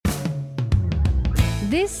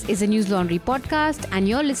This is a News Laundry podcast, and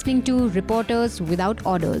you're listening to Reporters Without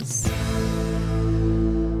Orders.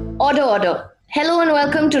 Order. Hello and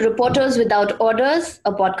welcome to Reporters Without Orders,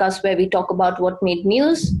 a podcast where we talk about what made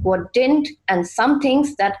news, what didn't, and some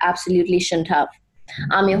things that absolutely shouldn't have.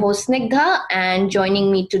 I'm your host Snigdha, and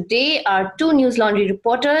joining me today are two News Laundry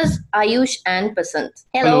reporters, Ayush and Basant.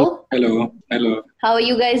 Hello. Hello. How are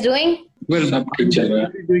you guys doing? Well, सब ठीक चल रहा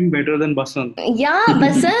है. Doing better than Basant. Yeah,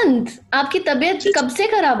 Basant. आपकी तबीयत कब से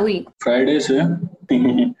खराब हुई? फ्राइडे से.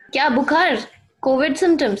 क्या बुखार? Covid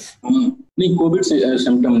symptoms? नहीं, कोविड से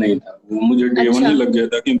सिम्टम नहीं था. वो मुझे डे 1 ही लग गया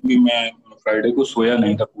था क्योंकि मैं फ्राइडे को सोया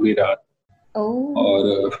नहीं था पूरी रात.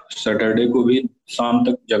 और सैटरडे को भी शाम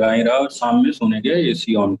तक जगा ही रहा और शाम में सोने गया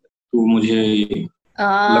एसी ऑन. तो मुझे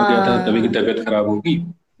लग गया था तभी की तबीयत खराब होगी.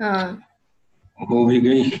 हो भी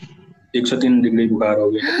गई. 103 डिग्री बुखार हो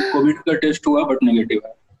गया. कोविड का टेस्ट हुआ बट नेगेटिव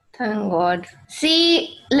है. Thank God.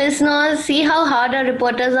 See, listeners, see how hard our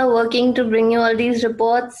reporters are working to bring you all these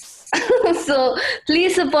reports. So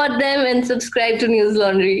please support them and subscribe to News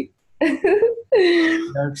Laundry.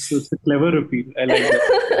 That's a clever appeal. I like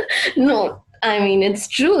that. No, I mean, it's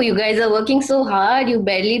true. You guys are working so hard. You've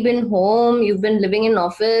barely been home. You've been living in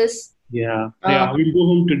office. Yeah. We'll go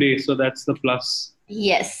home today, so that's the plus.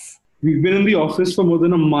 Yes. We've been in the office for more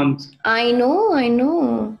than a month. I know.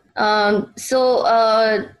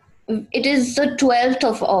 It is the 12th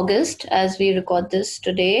of August as we record this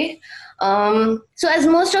today. So as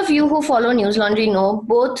most of you who follow News Laundry know,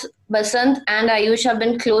 both Basant and Ayush have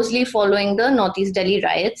been closely following the Northeast Delhi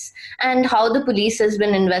riots and how the police has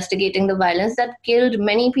been investigating the violence that killed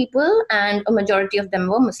many people, and a majority of them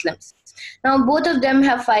were Muslims. Now, both of them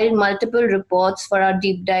have filed multiple reports for our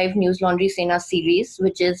Deep Dive News Laundry Sena series,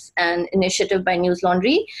 which is an initiative by News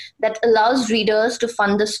Laundry that allows readers to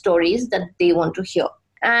fund the stories that they want to hear.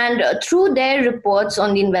 And through their reports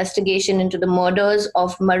on the investigation into the murders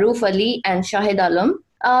of Maroof Ali and Shahid Alam,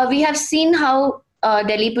 we have seen how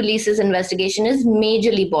Delhi police's investigation is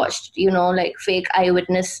majorly botched. You know, like fake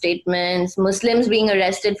eyewitness statements, Muslims being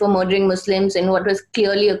arrested for murdering Muslims in what was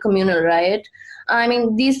clearly a communal riot. I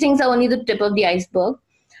mean, these things are only the tip of the iceberg.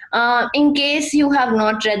 In case you have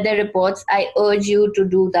not read their reports, I urge you to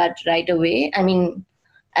do that right away. I mean,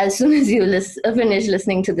 as soon as you finish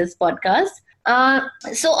listening to this podcast.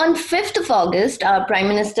 So on 5th of August, our Prime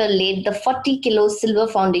Minister laid the 40-kilo silver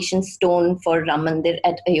foundation stone for Ram Mandir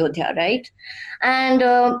at Ayodhya, right? And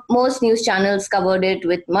most news channels covered it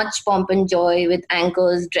with much pomp and joy, with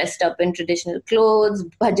anchors dressed up in traditional clothes,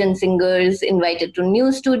 bhajan singers invited to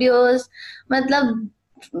news studios. Matlab,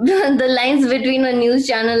 the lines between a news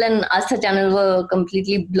channel and Astha channel were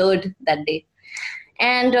completely blurred that day.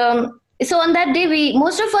 And so on that day,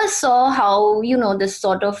 most of us saw how, this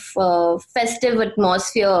sort of festive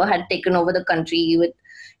atmosphere had taken over the country with,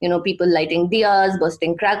 people lighting diyas,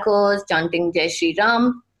 bursting crackers, chanting Jai Shri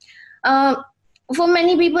Ram. For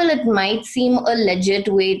many people, it might seem a legit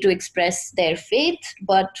way to express their faith,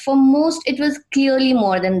 but for most, it was clearly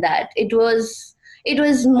more than that. It was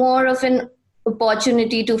more of an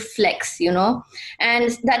opportunity to flex,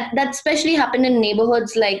 and that especially happened in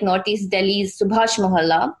neighborhoods like Northeast Delhi's Subhash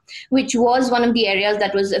Mohalla, which was one of the areas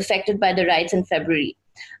that was affected by the riots in February.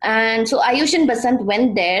 And so Ayush and Basant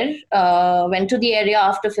went to the area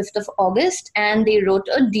after 5th of August, and they wrote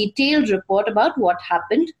a detailed report about what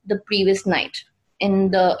happened the previous night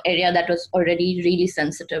in the area that was already really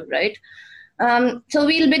sensitive, right? So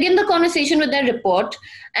we'll begin the conversation with their report,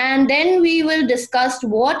 and then we will discuss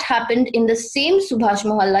what happened in the same Subhash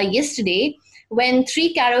Mohalla yesterday when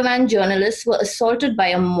 3 caravan journalists were assaulted by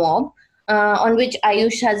a mob, on which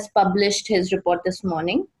Ayush has published his report this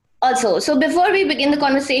morning. Also, so before we begin the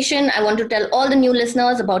conversation, I want to tell all the new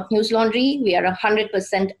listeners about News Laundry. We are a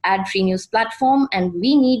 100% ad-free news platform, and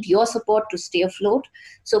we need your support to stay afloat.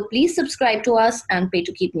 So please subscribe to us and pay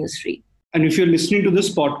to keep news free. And if you're listening to this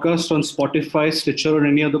podcast on Spotify, Stitcher, or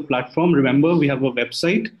any other platform, remember we have a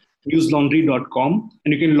website, newslaundry.com,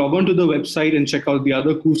 and you can log on to the website and check out the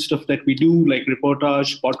other cool stuff that we do, like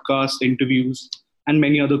reportage, podcasts, interviews, and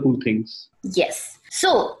many other cool things. Yes.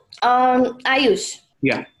 So, Ayush.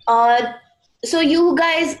 Yeah. So you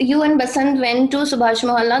and Basant went to Subhash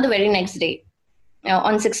Mohalla the very next day,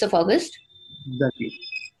 on 6th of August. Exactly.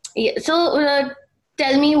 Yeah. So,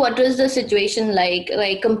 tell me, what was the situation like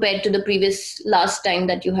compared to the last time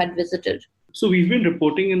that you had visited? So we've been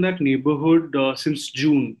reporting in that neighborhood since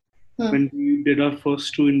June, when we did our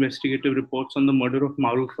first 2 investigative reports on the murder of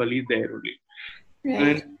Maroof Ali there only.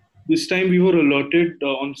 Right. And this time we were alerted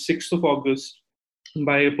on 6th of August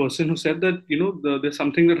by a person who said that, there's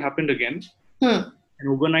something that happened again. And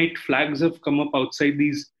overnight flags have come up outside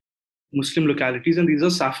these Muslim localities, and these are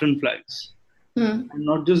saffron flags. And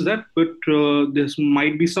not just that, but there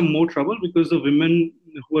might be some more trouble because the women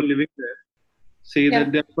who are living there say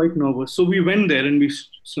that they're quite nervous. So we went there and we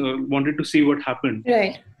wanted to see what happened.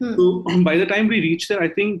 Right. So by the time we reached there, I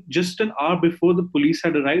think just an hour before, the police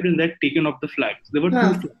had arrived and they'd taken off the flags. There were two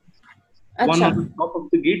flags. One on the top of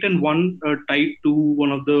the gate and one tied to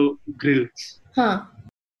one of the grills.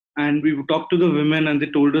 And we talked to the women and they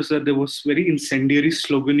told us that there was very incendiary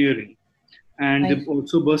sloganeering. And they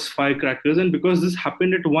also burst firecrackers. And because this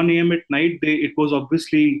happened at 1 a.m. at night, it was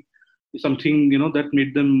obviously something, that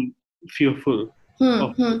made them fearful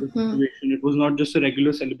of the situation. It was not just a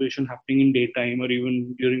regular celebration happening in daytime or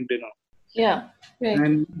even during dinner. Yeah, right.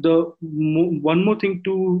 And the one more thing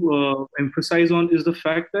to emphasize on is the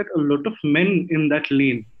fact that a lot of men in that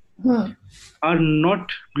lane are not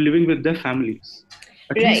living with their families.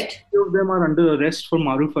 At least 2 of them are under arrest for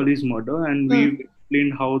Maruf Ali's murder, and we've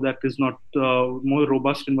explained how that is not more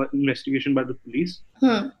robust investigation by the police.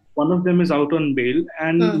 One of them is out on bail,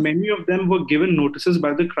 and many of them were given notices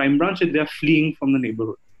by the crime branch that they are fleeing from the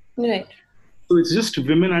neighborhood. Right. So it's just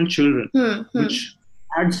women and children, which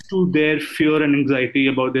adds to their fear and anxiety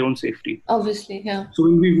about their own safety. Obviously, yeah. So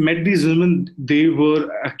when we met these women, they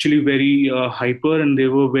were actually very hyper, and they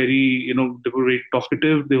were very, they were very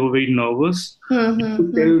talkative. They were very nervous. You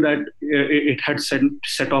could tell that it had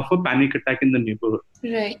set off a panic attack in the neighborhood.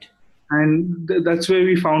 Right. And that's where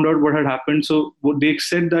we found out what had happened. So they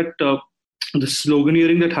said that the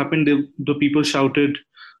sloganeering that happened, the people shouted,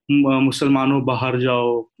 Musalmano bahar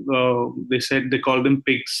jao. They called them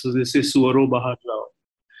pigs. So they say Suaro bahar jao.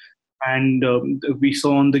 And we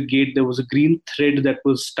saw on the gate there was a green thread that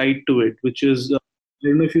was tied to it, which is, I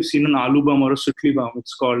don't know if you've seen an aloo bum or a sutli bum,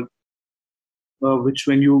 it's called, which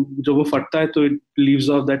when you jab wo fatta hai, so it leaves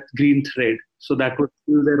off that green thread. So that was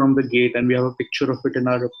still there on the gate, and we have a picture of it in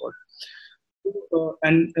our report.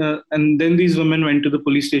 And then these women went to the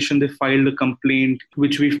police station. They filed a complaint,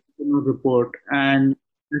 which we filed in our report. And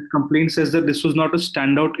the complaint says that this was not a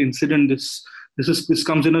standout incident. This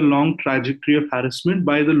comes in a long trajectory of harassment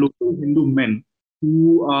by the local Hindu men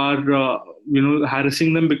who are,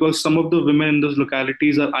 harassing them because some of the women in those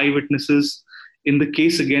localities are eyewitnesses in the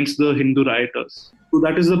case against the Hindu rioters. So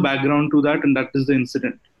that is the background to that, and that is the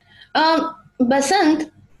incident.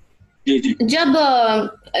 बसंत, जब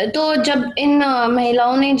इन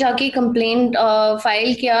महिलाओं ने जाके complaint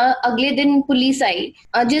file किया, अगले दिन police आई.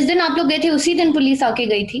 जिस दिन आप लोग गए थे उसी दिन पुलिस आके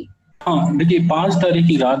गई थी? हाँ, देखिए 5 तारीख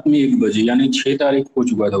की रात में 1 बजे, यानी 6 तारीख हो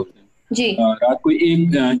चुका था उस दिन जी. रात को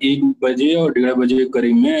 1 बजे और 1:30 बजे के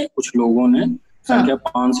करीब में कुछ लोगों ने, संख्या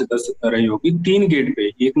 5 से 10 रही होगी, 3 गेट पे,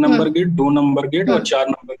 1 नंबर गेट, 2 नंबर गेट और 4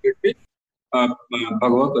 नंबर गेट पे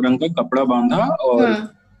भगवा रंग का कपड़ा बांधा और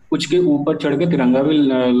कुछ के ऊपर चढ़ के तिरंगा भी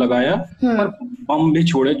लगाया और बम भी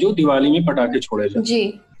छोड़े, जो दिवाली में पटाखे छोड़े जाते.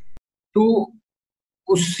 तो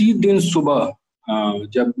उसी दिन सुबह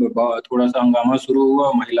जब थोड़ा सा हंगामा शुरू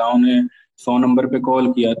हुआ, महिलाओं ने 100 नंबर पे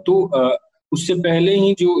कॉल किया. तो उससे पहले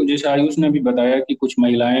ही जैसे आयुष ने भी बताया कि कुछ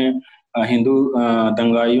महिलाएं हिंदू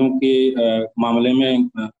दंगाइयों के मामले में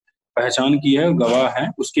पहचान की है, गवाह है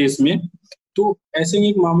उस केस में. तो ऐसे ही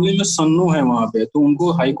एक मामले में सन्नो है वहां पे, तो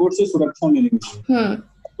उनको हाईकोर्ट से सुरक्षा मिली.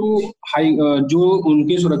 तो जो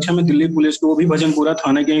उनकी सुरक्षा में दिल्ली पुलिस को, वो भी भजनपुरा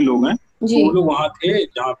थाने के ही लोग हैं, तो वो लोग वहां थे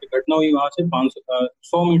जहाँ पे घटना हुई, वहां से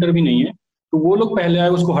 100 मीटर भी नहीं है. तो वो लोग पहले आए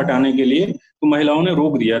उसको हटाने के लिए, तो महिलाओं ने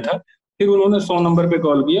रोक दिया था. फिर उन्होंने 100 नंबर पे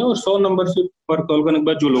कॉल किया और 100 नंबर से पर कॉल करने के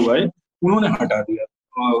बाद जो लोग आए उन्होंने हटा दिया.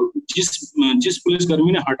 और जिस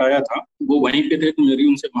पुलिसकर्मी ने हटाया था वो वहीं पे थे, तो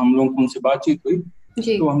हम लोग उनसे बातचीत हुई.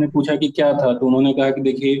 तो हमने पूछा कि क्या था, तो उन्होंने कहा कि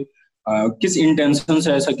देखिए किस इंटेंशन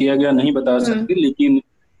से ऐसा किया गया नहीं बता सकते, लेकिन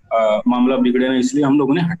मामला बिगड़े ना इसलिए हम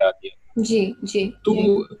लोगों ने हटा दिया. जी. तो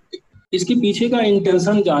इसके पीछे का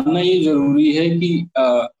इंटेंशन जानना ये जरूरी है कि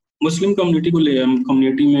मुस्लिम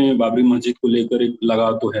कम्युनिटी में बाबरी मस्जिद को लेकर एक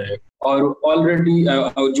लगाव तो है, और ऑलरेडी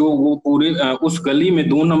जो वो पूरे उस गली में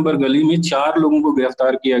 2 नंबर गली में 4 लोगों को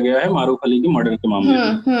गिरफ्तार किया गया है मारूफ अली के मर्डर के मामले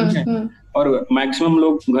में, और मैक्सिमम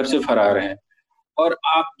लोग घर से फरार हैं. और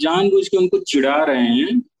आप जानबूझ के उनको चिढ़ा रहे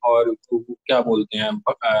हैं और क्या बोलते हैं,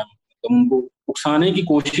 उनको उकसाने की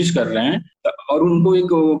कोशिश कर रहे हैं, और उनको एक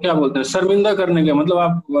क्या बोलते हैं, शर्मिंदा करने का मतलब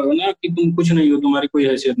आप ना कि तुम कुछ नहीं हो, तुम्हारी कोई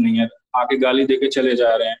हैसियत नहीं है, आके गाली देके चले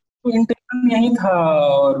जा रहे हैं. तो इंटेंशन यही था,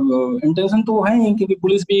 और इंटेंशन तो है ही, क्योंकि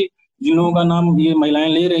पुलिस भी जिन लोगों का नाम ये महिलाएं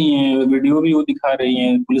ले रही हैं, वीडियो भी वो दिखा रही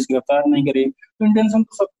हैं, पुलिस गिरफ्तार नहीं करेगी, तो इंटेंशन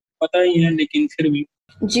तो सब पता ही है. लेकिन फिर भी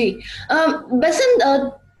जी. बसंत,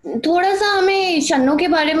 थोड़ा सा हमें शन्नो के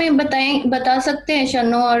बारे में बता सकते हैं?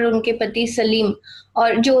 शन्नो और उनके पति सलीम,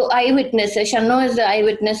 और जो आई विटनेस है, Shanno is the eye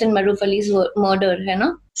witness in Maroof Ali's murder, है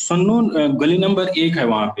ना? सन्नो गली नंबर 1 है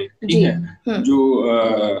वहां पे, ठीक है, जो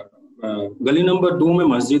गली नंबर 2 में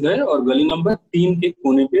मस्जिद है और गली नंबर 3 के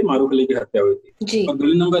कोने पे मारूफ अली की हत्या हुई थी जी। और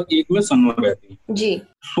गली नंबर 1 में सन्नो रहती जी।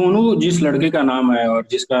 सोनू जिस लड़के का नाम है और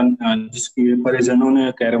जिसके परिजनों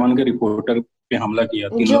ने कैरवान के रिपोर्टर पे हमला किया,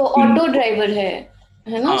 जो ऑटो ड्राइवर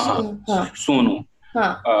है ना? हाँ, सोनू।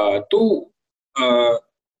 तो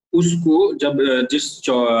उसको जब जिस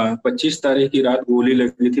 25 तारीख की रात गोली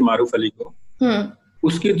लगी थी मारूफ अली को,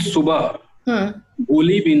 उसकी सुबह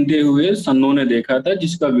गोली बीनते हुए सन्नो ने देखा था,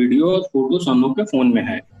 जिसका वीडियो और फोटो सन्नो के फोन में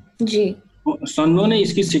है जी। सन्नो ने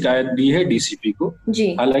इसकी शिकायत दी है डीसीपी को।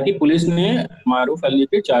 हालांकि पुलिस ने मारूफ अली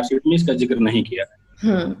के चार्जशीट में इसका जिक्र नहीं किया।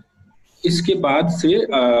 इसके बाद से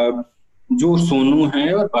जो सोनू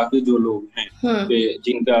है और बाकी जो लोग हैं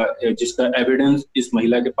जिसका एविडेंस इस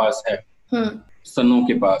महिला के पास है, सन्नो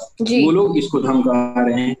के पास, वो लोग इसको धमका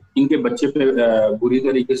रहे हैं। इनके बच्चे पे बुरी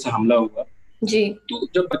तरीके से हमला हुआ जी। तो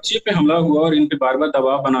जब बच्चे पे हमला हुआ और इन पे बार बार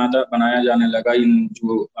दबाव बनाया जाने लगा, इन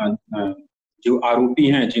जो आरोपी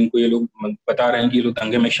हैं जिनको ये लोग बता रहे हैं कि ये लोग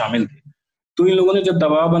दंगे में शामिल थे, तो इन लोगों ने जब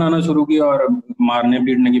दबाव बनाना शुरू किया और मारने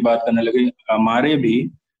पीटने की बात करने लगे, मारे भी,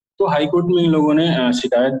 तो हाईकोर्ट में इन लोगों ने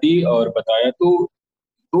शिकायत दी और बताया। तो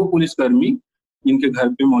 2 पुलिसकर्मी इनके घर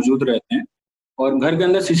पे मौजूद रहते हैं और घर के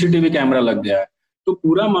अंदर सीसीटीवी कैमरा लग गया है। तो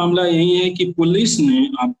पूरा मामला यही है कि पुलिस ने,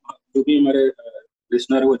 आप जो भी हमारे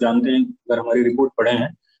लिसनर वो जानते हैं, अगर हमारी रिपोर्ट पढ़े हैं,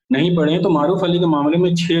 नहीं पढ़े हैं, तो मारूफ अली के मामले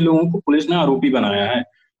में 6 लोगों को पुलिस ने आरोपी बनाया है,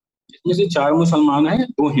 जिसमें से 4 मुसलमान हैं,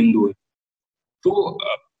 2 हिंदू हैं। तो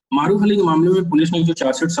मारूफ अली के मामले में पुलिस ने जो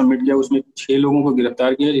चार्जशीट सबमिट किया उसमें 6 लोगों को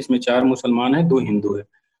गिरफ्तार किया, जिसमें 4 मुसलमान हैं, 2 हिंदू हैं।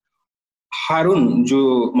 हारून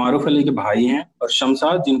जो मारूफ अली के भाई हैं और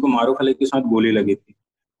शमशाद जिनको मारूफ अली के साथ गोली लगी थी,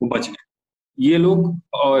 वो बच गए। ये लोग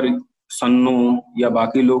और सन्नो या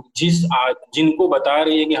बाकी लोग जिनको बता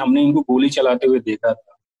रही है कि हमने इनको गोली चलाते हुए देखा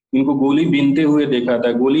था, इनको गोली बीनते हुए देखा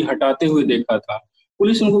था, गोली हटाते हुए देखा था,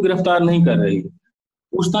 पुलिस इनको गिरफ्तार नहीं कर रही है।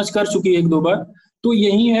 पूछताछ कर चुकी है 1-2 बार। तो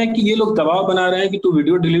यही है कि ये लोग दबाव बना रहे हैं कि तू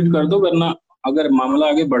वीडियो डिलीट कर दो, वरना अगर मामला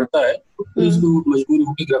आगे बढ़ता है तो पुलिस को मजबूर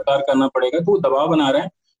होकर गिरफ्तार करना पड़ेगा। तो वो दबाव बना रहे हैं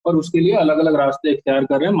और उसके लिए अलग अलग रास्ते इख्तियार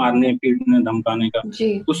कर रहे हैं, मारने पीटने धमकाने का।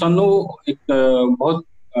 तो सन्नो एक बहुत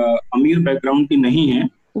अमीर बैकग्राउंड की नहीं है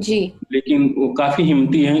जी, लेकिन वो काफी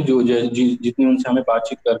हिम्मती हैं, जो जितनी उनसे हमें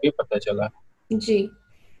बातचीत करके पता चला जी।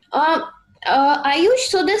 Ayush,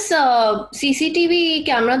 so this CCTV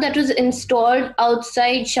camera that was installed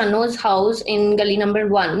outside Shano's house in Gali number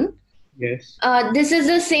 1, yes, this is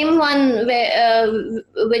the same one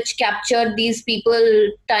which captured these people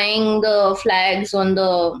tying the flags on the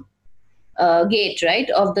gate, right,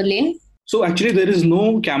 of the lane? So actually there is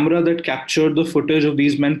no camera that captured the footage of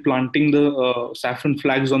these men planting the saffron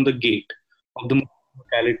flags on the gate of the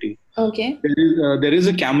locality. Okay. There is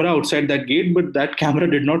a camera outside that gate, but that camera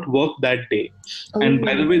did not work that day. And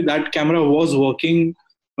by the way, that camera was working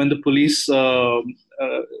when the police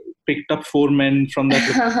picked up 4 men from that.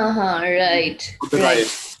 Right.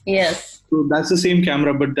 Yes. So that's the same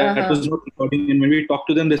camera, but that was not recording. And when we talked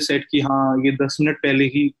to them, they said कि हाँ ये 10 minute पहले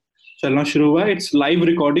ही चलना शुरू हुआ. It's live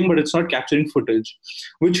recording, but it's not capturing footage,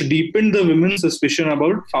 which deepened the women's suspicion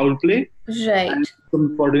about foul play, right, and some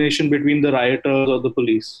coordination between the rioters or the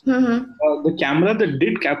police. The camera that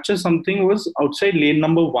did capture something was outside lane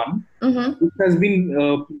number 1, which has been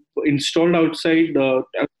installed outside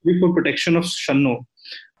for protection of Shanno,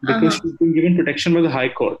 because she's been given protection by the High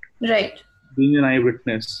Court. Right. Being an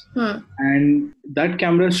eyewitness. And that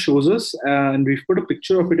camera shows us, and we've put a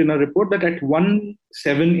picture of it in our report, that at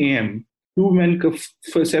 1:07 a.m.,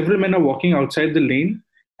 several men are walking outside the lane,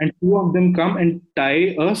 and 2 of them come and tie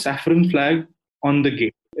a saffron flag on the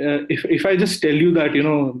gate. If I just tell you that,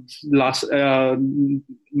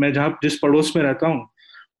 मैं जहाँ जिस पड़ोस में रहता हूँ,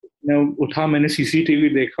 मैं उठा, मैंने सीसीटीवी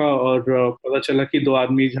देखा और पता चला कि 2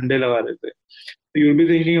 आदमी झंडे लगा रहे थे. You'll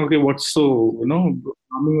be thinking, okay, what's so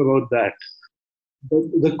harming about that?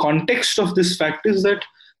 The context of this fact is that,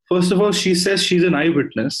 first of all, she says she's an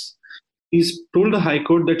eyewitness. He's told the High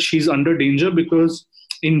Court that she's under danger because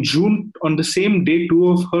in June, on the same day, 2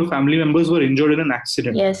 of her family members were injured in an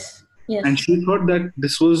accident. Yes. And she thought that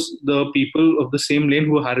this was the people of the same lane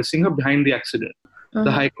who were harassing her behind the accident.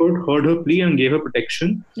 The High Court heard her plea and gave her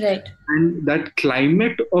protection. Right. And that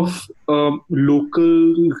climate of local,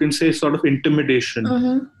 you can say, sort of intimidation,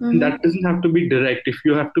 that doesn't have to be direct. If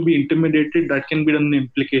you have to be intimidated, that can be done in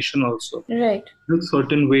implication also. Right. In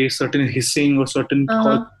certain ways, certain hissing or certain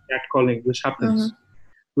catcalling, which happens.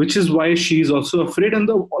 Which is why she's also afraid. And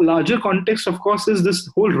the larger context, of course, is this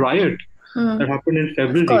whole riot that happened in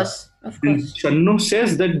February. Of course. And Shanno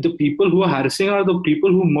says that the people who are harassing her are the people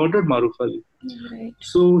who murdered Maruf Ali. Right.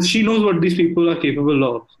 So she knows what these people are capable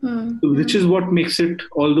of, which is what makes it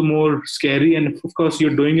all the more scary. And of course,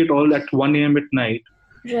 you're doing it all at 1 a.m. at night.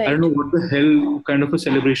 Right. I don't know what the hell kind of a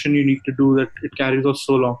celebration you need to do that it carries off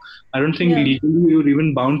so long. I don't think legally you're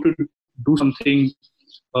even bound to do something,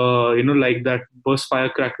 like that, burst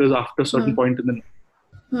firecrackers after a certain point in the night.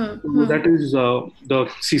 So that is the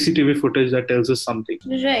CCTV footage that tells us something.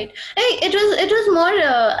 Right. It was more.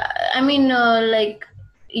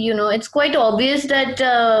 It's quite obvious that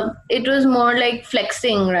it was more like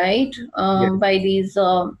flexing, right? By these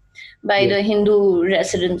the Hindu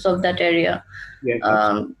residents of that area.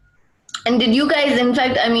 And did you guys, in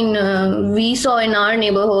fact, we saw in our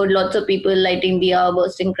neighborhood lots of people lighting diya,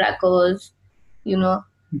 bursting crackers.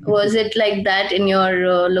 Was it like that in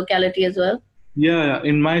your locality as well? Yeah,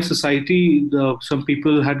 in my society, some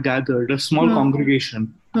people had gathered, a small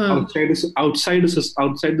congregation outside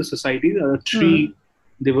the society. There are three.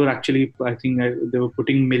 They were actually, I think, they were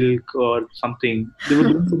putting milk or something. They were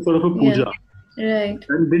doing some sort of a puja. Right.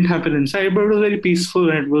 That didn't happen inside, but it was very peaceful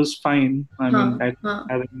and it was fine. I didn't have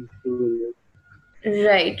anything to do with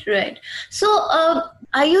it. Right. So,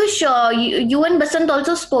 Ayush, you and Basant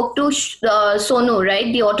also spoke to Sonu,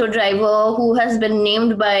 right? The auto driver who has been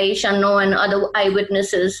named by Shanno and other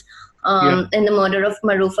eyewitnesses in the murder of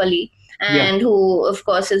Maruf Ali, and who, of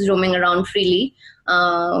course, is roaming around freely.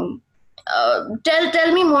 Tell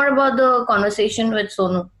me more about the conversation with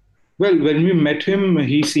Sonu. Well, when we met him,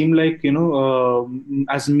 he seemed like,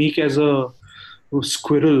 as meek as a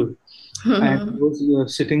squirrel. And he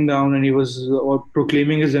was sitting down and he was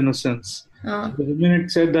proclaiming his innocence. The woman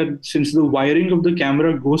had said that since the wiring of the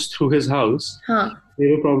camera goes through his house, they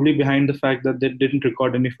were probably behind the fact that they didn't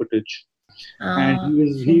record any footage. And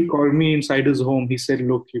he called me inside his home. He said,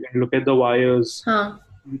 look, you can look at the wires,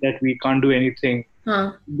 that we can't do anything.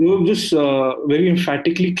 They were just very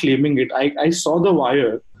emphatically claiming it. I saw the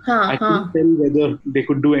wire. I couldn't tell whether they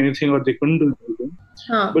could do anything or they couldn't do anything.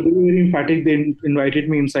 But they were very emphatic. They invited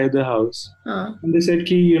me inside the house. And they said,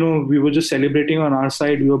 we were just celebrating on our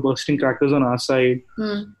side. We were bursting crackers on our side.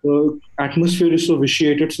 The atmosphere is so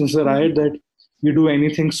vitiated since the riot that you do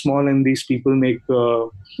anything small and these people make a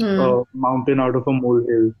mountain out of a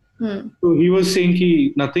molehill. So he was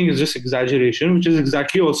saying nothing is just exaggeration, which is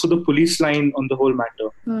exactly also the police line on the whole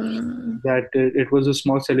matter. That it was a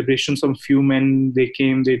small celebration. Some few men, they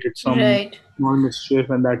came, they did some small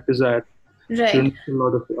mischief, and that is that. Right. A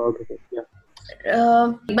lot of out of it.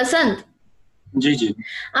 Basant. जी.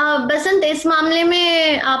 बसंत, इस मामले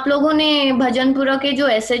में आप लोगों ने भजनपुरा के जो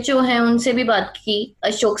SHO हैं उनसे भी बात की,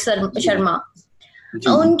 अशोक शर्मा.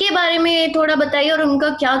 उनके बारे में थोड़ा बताइए और उनका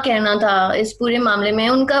क्या कहना था इस पूरे मामले में.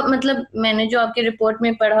 उनका मतलब मैंने जो आपके रिपोर्ट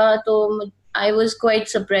में पढ़ा तो I was quite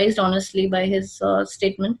surprised honestly by his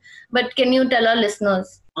statement. But can you tell our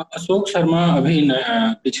listeners? Ashok Sharma अभी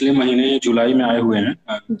पिछले महीने जुलाई में आए हुए हैं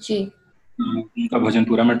जी. उनका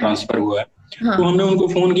भजनपुरा में ट्रांसफर हुआ है. तो हमने उनको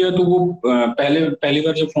फोन किया तो वो पहली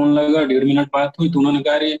बार जब फोन लगा 1.5 मिनट बात हुई तो उन्होंने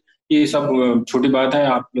कहा ये सब छोटी बात है,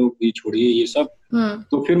 आप लोग ये छोड़िए ये सब.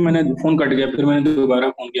 तो फिर मैंने फोन कट गया. फिर मैंने दोबारा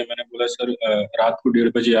फोन किया. मैंने बोला सर रात को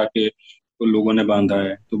 1:30 बजे आके तो लोगों ने बांधा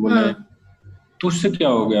है. तो बोला तो उससे क्या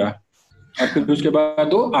हो गया. और फिर उसके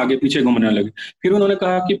बाद वो आगे पीछे घूमने लगे. फिर उन्होंने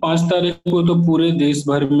कहा कि 5 तारीख को तो पूरे देश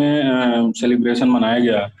भर में सेलिब्रेशन मनाया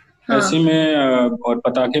गया. ऐसे में और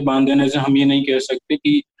पटाखे बांध देने से हम ये नहीं कह सकते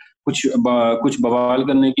कि कुछ बवाल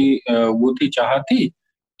करने की वो थी चाह थी.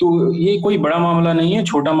 तो ये कोई बड़ा मामला नहीं है,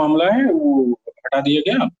 छोटा मामला है, वो हटा दिया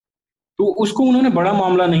गया. तो उसको उन्होंने बड़ा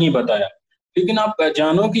मामला नहीं बताया. लेकिन आप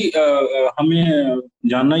जानो कि हमें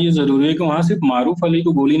जानना ये जरूरी है कि वहां सिर्फ मारूफ अली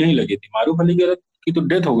को गोली नहीं लगी थी. मारूफ अली की तो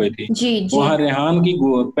डेथ हो गई थी. वहाँ रेहान की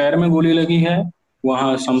पैर में गोली लगी है.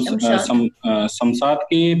 वहाँ शमशाद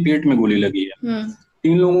के पेट में गोली लगी है.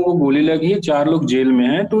 3 लोगों को गोली लगी है. 4 लोग जेल में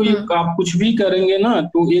हैं. तो एक आप कुछ भी करेंगे ना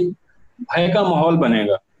तो एक भय का माहौल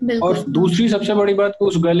बनेगा. और दूसरी सबसे बड़ी बात कि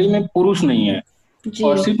उस गली में पुरुष नहीं है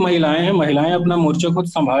और सिर्फ महिलाएं हैं. महिलाएं अपना मोर्चा खुद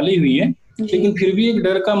संभाली हुई है. लेकिन फिर भी एक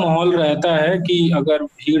डर का माहौल रहता है कि अगर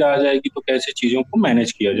भीड़ आ जाएगी तो कैसे चीजों को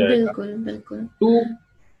मैनेज किया जाएगा. बिल्कुल. तो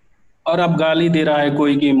और अब गाली दे रहा है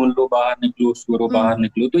कोई कि मुल्लो बाहर निकलो, सुअरो बाहर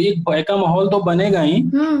निकलो. तो एक भय का माहौल तो बनेगा ही.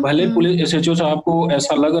 भले पुलिस SHO साहब को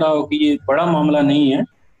ऐसा लग रहा हो कि ये बड़ा मामला नहीं है,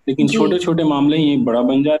 लेकिन छोटे छोटे मामले ये बड़ा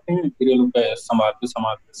बन जाते हैं. फिर ये लोग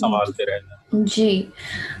संभालते रह जाते हैं. जी.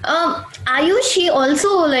 Ayush, he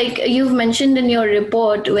also, like you've mentioned in your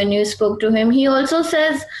report when you spoke to him, he also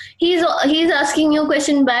says he's asking you a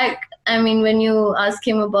question back. I mean, when you ask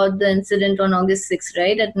him about the incident on August 6th,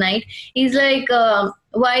 right, at night, he's like,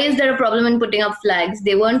 why is there a problem in putting up flags?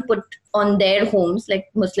 They weren't put on their homes, like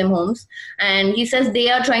Muslim homes. And he says they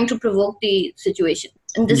are trying to provoke the situation.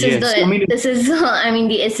 And this is the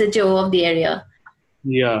SHO of the area.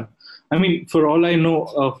 Yeah. I mean, for all I know,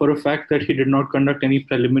 for a fact that he did not conduct any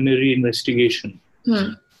preliminary investigation.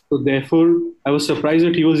 So therefore, I was surprised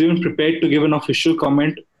that he was even prepared to give an official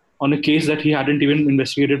comment on a case that he hadn't even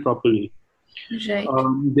investigated properly. Right.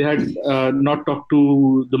 They had not talked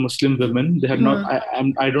to the Muslim women. They had not.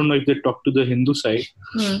 I don't know if they talked to the Hindu side,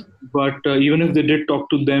 but even if they did talk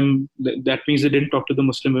to them, that means they didn't talk to the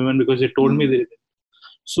Muslim women, because they told me they didn't.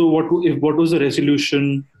 So what was the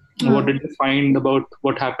resolution? What did they find about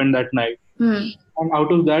what happened that night? And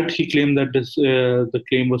out of that, he claimed that the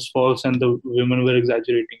claim was false and the women were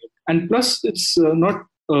exaggerating it. And plus, it's not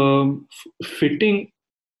fitting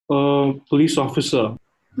a police officer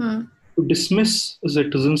to dismiss a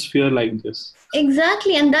citizen's fear like this.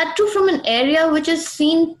 Exactly, and that too from an area which has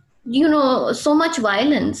seen, so much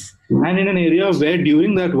violence. And in an area where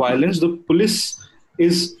during that violence, the police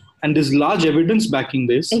is, and there's large evidence backing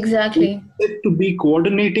this. Exactly. To be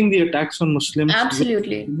coordinating the attacks on Muslims.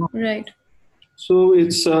 Absolutely, right. So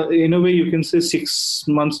it's, in a way, you can say 6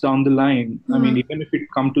 months down the line. I mean, even if it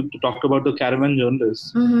come to talk about the caravan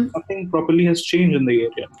journalists, nothing properly has changed in the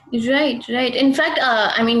area. Right. In fact,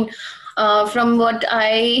 from what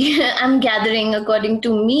I am gathering, according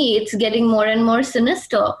to me, it's getting more and more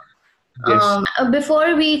sinister. Yes.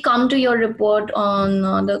 Before we come to your report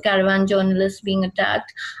on the caravan journalists being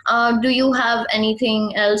attacked, do you have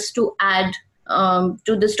anything else to add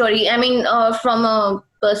to the story? I mean, from a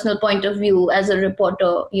personal point of view, as a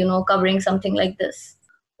reporter, covering something like this.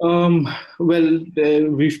 Well,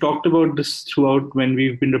 we've talked about this throughout when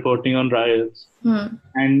we've been reporting on riots.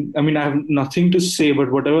 And I mean, I have nothing to say,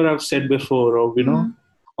 but whatever I've said before,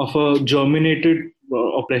 of a germinated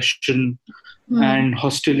oppression and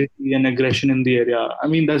hostility and aggression in the area. I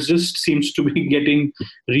mean, that just seems to be getting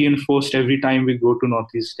reinforced every time we go to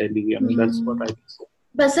Northeast Delhi. I mean, that's what I can say.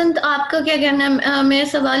 बसंत, आपका क्या कहना है? मेरा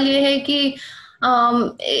सवाल ये है कि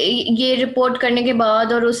ये रिपोर्ट करने के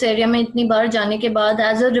बाद और उस एरिया में इतनी बार जाने के बाद,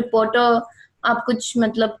 एज अ रिपोर्टर, आप कुछ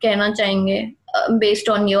मतलब कहना चाहेंगे based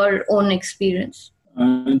on your own experience?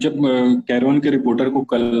 जब कैरवान के रिपोर्टर को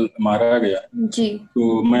कल मारा गया जी,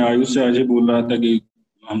 तो मैं आयुष से आज ही बोल रहा था कि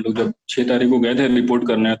हम लोग जब 6 तारीख को गए थे रिपोर्ट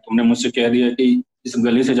करने, तुमने मुझसे कह दिया कि इस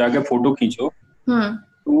गली से जाके फोटो खींचो।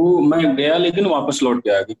 तो मैं गया, लेकिन वापस लौट के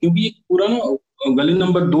आ गया, क्योंकि पूरा ना गली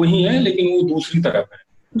नंबर 2 ही है, लेकिन वो दूसरी तरफ है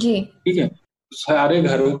जी, ठीक है। सारे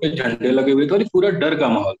घरों पे झंडे लगे हुए थे और पूरा डर का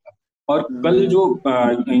माहौल था। और कल जो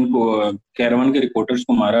इनको कैरवान के रिपोर्टर्स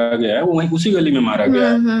को मारा गया है, वो वहीं उसी गली में मारा गया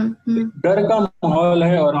है। डर का माहौल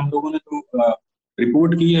है। और हम लोगों ने तो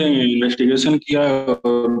रिपोर्ट की है, इन्वेस्टिगेशन किया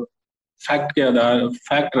और फैक्ट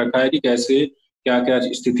रखा है कि कैसे क्या क्या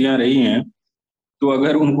स्थितियां रही हैं। तो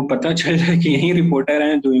अगर उनको पता चल जाए कि यही रिपोर्टर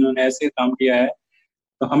हैं जो इन्होंने ऐसे काम किया है,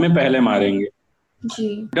 तो हमें पहले मारेंगे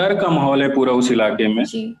जी। डर का माहौल है पूरा उस इलाके में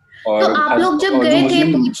जी। और तो आप लोग जब गए थे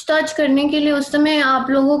पूछताछ करने के लिए, उस समय आप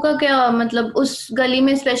लोगों का क्या मतलब, उस गली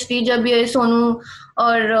में स्पेशली जब ये सोनू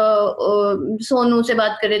और सोनू से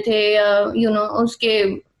बात कर रहे थे या उसके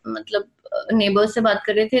मतलब नेबर्स से बात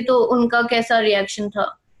कर रहे थे, तो उनका कैसा रिएक्शन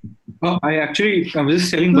था? I was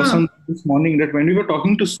just telling Basant this morning that when we were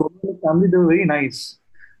talking to Sonu and the family, they were very nice.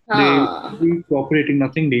 They were cooperating,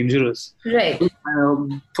 nothing dangerous. Right.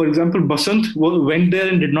 For example, Basant went there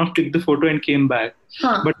and did not click the photo and came back.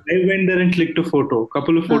 But I went there and clicked a photo.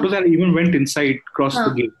 Couple of photos, and even went inside, crossed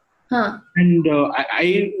the gate. And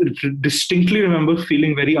I distinctly remember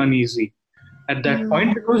feeling very uneasy at that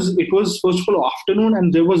point, because it was first of all afternoon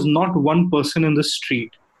and there was not one person in the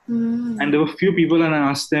street. And there were few people, and I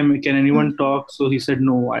asked them, can anyone talk? So he said,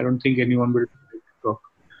 no, I don't think anyone will talk.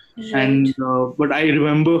 Right. And but I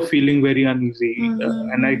remember feeling very uneasy,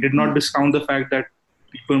 and I did not discount the fact that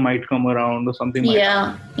people might come around or something like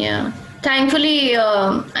that. Yeah. Thankfully,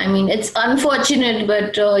 I mean, it's unfortunate,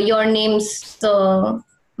 but your names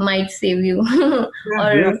might save you.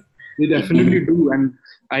 Yeah, they definitely do. And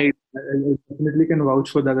I definitely can vouch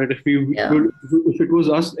for that. That if it was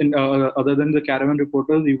us, other than the caravan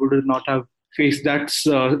reporters, we would not have faced that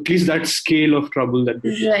at least that scale of trouble that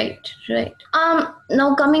we did. Right.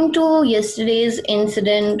 Now coming to yesterday's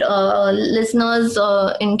incident, listeners,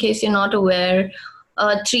 in case you're not aware,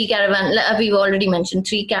 we've already mentioned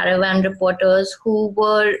 3 caravan reporters who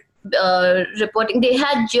were reporting. They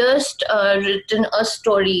had just written a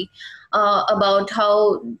story about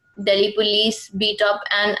how Delhi police beat up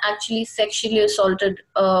and actually sexually assaulted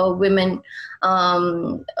women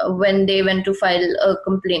when they went to file a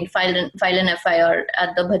complaint, file an FIR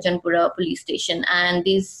at the Bhajanpura police station. And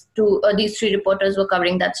these 3 reporters were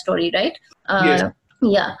covering that story, right? Yes.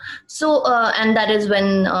 Yeah. So, and that is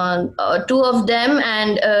when 2 of them,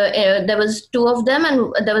 and there was 2 of them,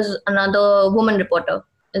 and there was another woman reporter.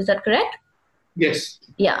 Is that correct? Yes.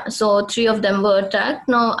 Yeah, so 3 of them were attacked.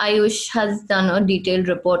 Now Ayush has done a detailed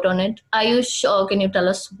report on it. Ayush, can you tell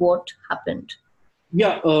us what happened?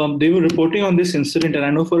 Yeah, they were reporting on this incident, and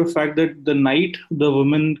I know for a fact that the night the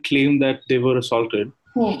women claimed that they were assaulted.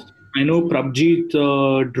 I know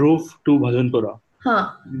Prabjeet drove to Bhajanpura.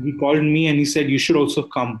 He called me and he said, you should also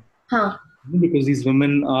come. Because these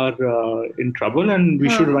women are in trouble and we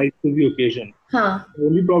should rise to the occasion. The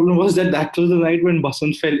only problem was that was the night when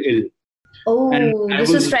Basant fell ill. Oh,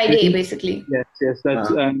 this was Friday, basically. Yes, that's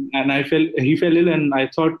and he fell ill, and I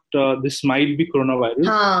thought this might be coronavirus.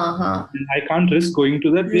 And I can't risk going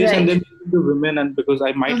to that place, and then the women, and because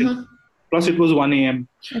I might. Plus, it was 1 a.m.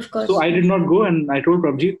 Of course. So I did not go, and I told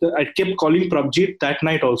Prabjeet that I kept calling Prabjeet that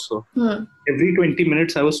night also. Every 20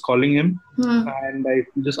 minutes, I was calling him, and I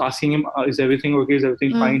just asking him, "Is everything okay? Is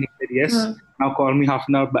everything fine?" He said, "Yes." Now call me half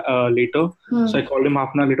an hour later. So I called him half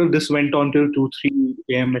an hour later. This went on till 2-3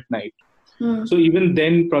 a.m. at night. So even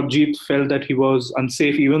then, Prabjeet felt that he was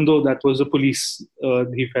unsafe, even though that was the police.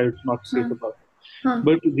 He felt not safe about.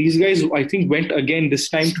 But these guys, I think, went again this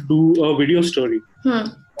time to do a video story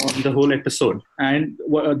on the whole episode, and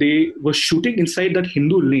they were shooting inside that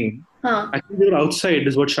Hindu lane. I think they were outside,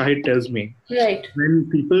 is what Shahid tells me. Right. When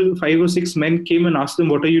people, 5 or 6 men came and asked them,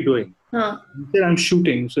 "What are you doing?" He said, "I'm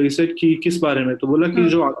shooting." So he said, "Ki kis baare mein?" To bola ki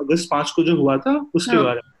jo August 5 ko jo hua tha, uske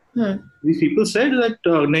baare mein. These people said that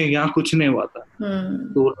nahi, yahan kuch nahi hua tha.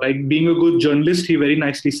 So, like being a good journalist, he very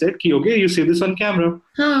nicely said, "Ki okay, you say this on camera."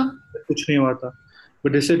 Kuch nahi hua tha.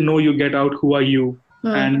 But they said, "No, you get out. Who are you?"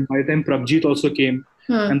 And by the time Prabjeet also came,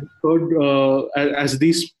 and the third, as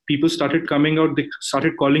these people started coming out, they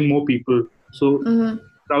started calling more people. So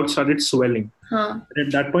crowd started swelling. And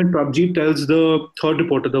at that point, Prabjeet tells the third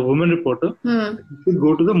reporter, the woman reporter, to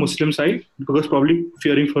go to the Muslim side because probably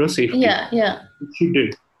fearing for her safety. Yeah. Which she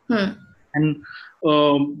did. And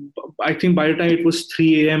I think by the time it was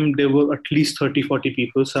 3 a.m., there were at least 30-40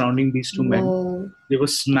 people surrounding these two men. They were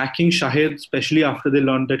smacking Shahid, especially after they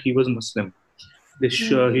learned that he was Muslim.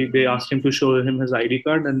 They asked him to show him his ID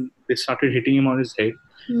card, and they started hitting him on his head.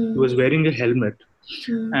 He was wearing a helmet.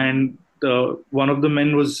 And one of the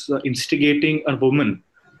men was instigating a woman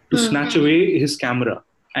to snatch away his camera.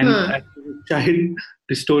 And Shahid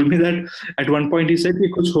just told me that at one point he said,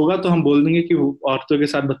 "Kuch hoga to hum bol denge ki wo auraton ke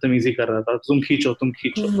sath badtamizi kar raha tha. Tum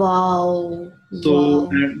khicho." Wow. So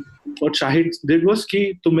what Shahid did was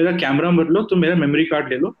ki tum mera camera mat lo, tum mera memory card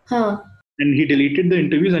le lo. And he deleted the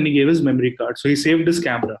interviews and he gave his memory card. So he saved his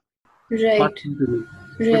camera. Right. But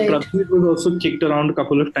Prabjeet was also kicked around a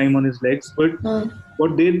couple of times on his legs. But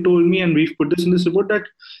what they told me, and we've put this in this report, that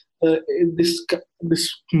this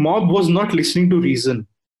mob was not listening to reason.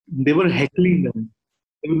 They were heckling them.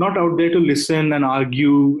 They were not out there to listen and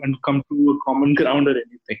argue and come to a common ground or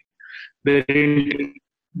anything. Their intent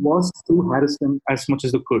was to harass them as much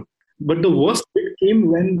as they could. But the worst bit came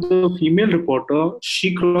when the female reporter,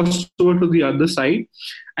 she crossed over to the other side,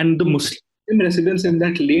 and the Muslim residents in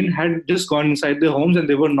that lane had just gone inside their homes and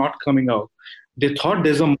they were not coming out. They thought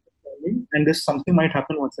there's a mob coming and there's something might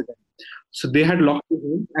happen once again. So they had locked the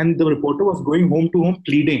home, and the reporter was going home to home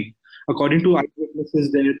pleading. According to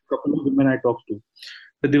eyewitnesses, there are a couple of women I talked to,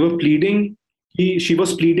 that they were pleading. She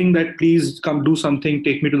was pleading that please come do something,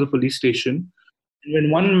 take me to the police station. And when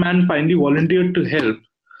one man finally volunteered to help,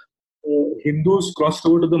 Hindus crossed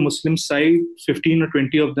over to the Muslim side, 15 or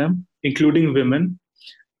 20 of them, including women.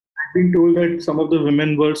 I've been told that some of the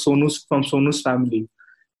women were from Sonu's family.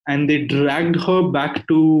 And they dragged her back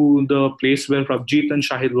to the place where Prabjeet and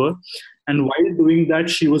Shahid were. And while doing that,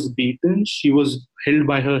 she was beaten. She was held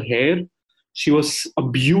by her hair. She was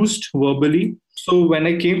abused verbally. So when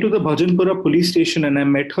I came to the Bhajanpura police station and I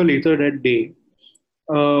met her later that day,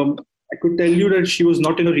 I could tell you that she was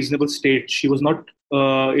not in a reasonable state. She was not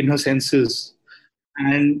in her senses.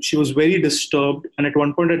 And she was very disturbed. And at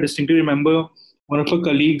one point, I distinctly remember one of her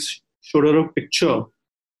colleagues showed her a picture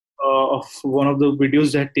of one of the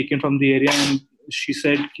videos they had taken from the area. And she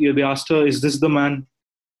said, they asked her, "Is this the man?"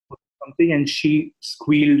 Something, and she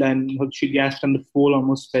squealed and she gasped and the phone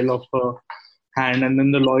almost fell off her hand. And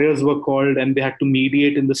then the lawyers were called and they had to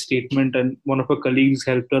mediate in the statement, and one of her colleagues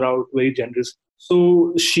helped her out very generously.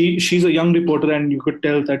 So she's a young reporter, and you could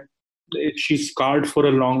tell that she's scarred for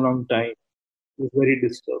a long time. She was very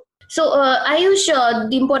disturbed. So Ayush,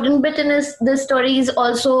 the important bit in this story is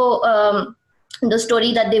also the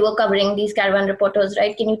story that they were covering, these caravan reporters,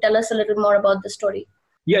 right? Can you tell us a little more about the story?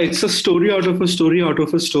 Yeah, it's a story out of a story out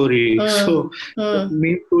of a story. So the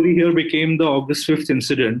main story here became the August 5th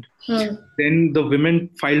incident. Then the women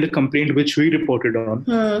filed a complaint, which we reported on.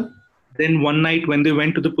 Then one night when they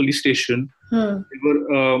went to the police station,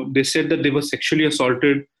 they said that they were sexually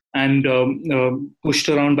assaulted and pushed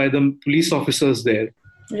around by the police officers there.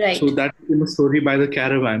 Right. So that became a story by the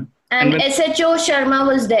Caravan. And SHO Sharma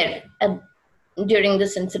was there during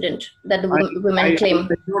this incident that the women claim.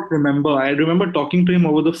 I don't remember. I remember talking to him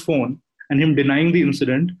over the phone and him denying the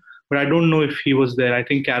incident, but I don't know if he was there. I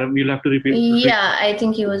think you'll have to repeat. Yeah, I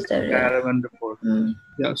think he was there. Caravan report.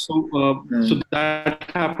 Yeah, so that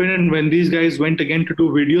happened, and when these guys went again to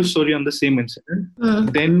do video story on the same incident,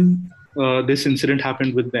 then this incident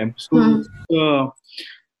happened with them. So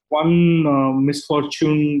one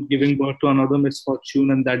misfortune giving birth to another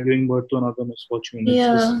misfortune, and that giving birth to another misfortune.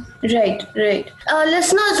 Yeah, right.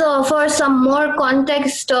 Listeners, for some more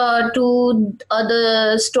context to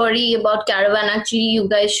the story about Caravan, actually, you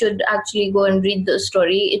guys should actually go and read the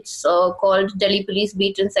story. It's called Delhi Police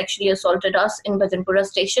Beat and Sexually Assaulted Us in Bhajanpura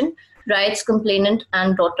Station, Riots, Complainant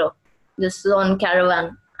and Daughter. This is on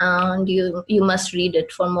Caravan, and you must read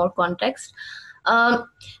it for more context.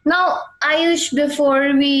 Now, Ayush,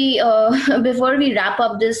 before we wrap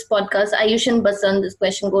up this podcast, Ayush and Basant, this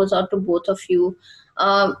question goes out to both of you.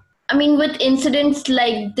 I mean, with incidents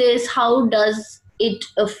like this, how does it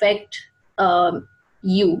affect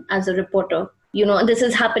you as a reporter? You know, this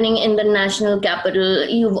is happening in the national capital.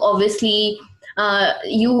 You've obviously,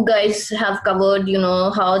 you guys have covered, you know,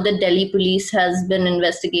 how the Delhi police has been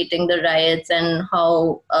investigating the riots and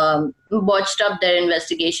how botched up their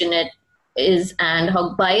investigation is and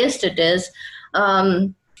how biased it is.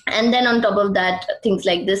 And then on top of that, things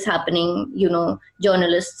like this happening, you know,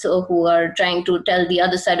 journalists who are trying to tell the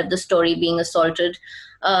other side of the story being assaulted.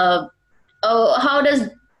 How does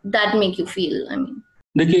that make you feel? I mean,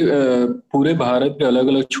 देखिए, पूरे भारत के अलग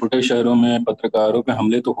अलग छोटे शहरों में पत्रकारों पे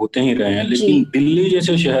हमले तो होते ही रहे हैं, लेकिन दिल्ली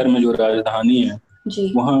जैसे शहर में जो राजधानी है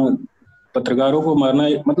वहाँ पत्रकारों को मारना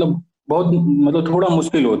बहुत थोड़ा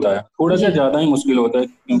मुश्किल होता है, थोड़ा सा ज्यादा ही मुश्किल होता है,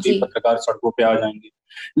 क्योंकि पत्रकार सड़कों पे आ जाएंगे।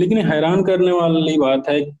 लेकिन हैरान करने वाली बात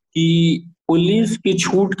है कि पुलिस की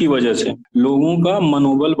छूट की वजह से लोगों का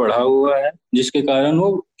मनोबल बढ़ा हुआ है, जिसके कारण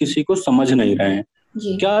वो किसी को समझ नहीं रहे हैं।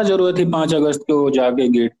 क्या जरूरत थी 5 अगस्त को जाके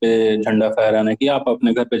गेट पे झंडा फहराने की? आप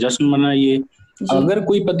अपने घर पे जश्न मनाइए। अगर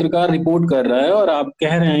कोई पत्रकार रिपोर्ट कर रहा है और आप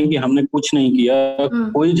कह रहे हैं कि हमने कुछ नहीं किया,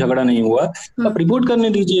 कोई झगड़ा नहीं हुआ, तो आप रिपोर्ट करने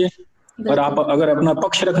दीजिए, और आप अगर अपना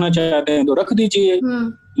पक्ष रखना चाहते हैं तो रख दीजिए।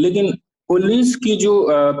 लेकिन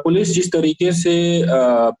पुलिस जिस तरीके से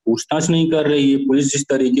पूछताछ नहीं कर रही है, पुलिस जिस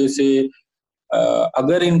तरीके से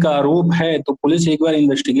अगर इनका आरोप है तो पुलिस एक बार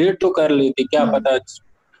इन्वेस्टिगेट तो कर लेती, क्या पता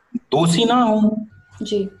दोषी ना हो।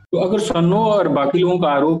 तो अगर सन्नो और बाकी लोगों का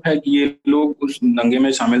आरोप है कि ये लोग उस दंगे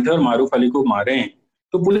में शामिल थे और मारूफ अली को मारे हैं,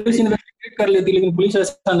 तो पुलिस इन्वेस्टिगेट कर लेती, लेकिन पुलिस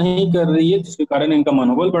ऐसा नहीं कर रही है, जिसके कारण इनका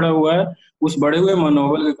मनोबल बढ़ा हुआ है। उस बढ़े हुए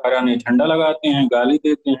मनोबल के कारण ये झंडा लगाते हैं, गाली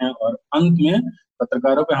देते हैं और अंत में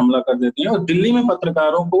पत्रकारों पे हमला कर देते हैं। और दिल्ली में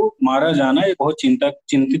पत्रकारों को मारा जाना एक बहुत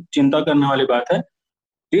चिंता करने वाली बात है।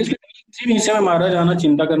 देश के किसी भी हिस्से में मारा जाना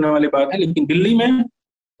चिंता करने वाली बात है, लेकिन दिल्ली में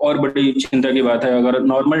और बड़ी चिंता की बात है। अगर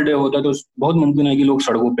नॉर्मल डे होता तो बहुत मुमकिन है कि लोग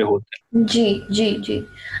सड़कों पे होते। जी।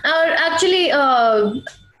 और एक्चुअली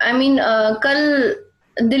आई मीन कल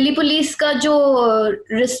दिल्ली पुलिस का जो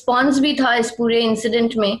रिस्पॉन्स भी था इस पूरे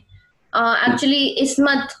इंसिडेंट में, actually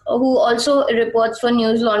Ismat, who also reports for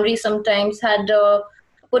News Laundry sometimes, had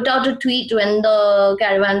put out a tweet when the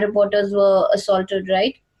Caravan reporters were assaulted,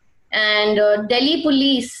 right? And Delhi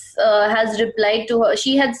police has replied to her.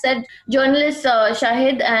 She had said journalists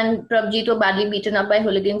Shahid and Prabjit were badly beaten up by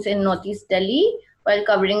hooligans in Northeast Delhi while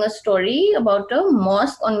covering a story about a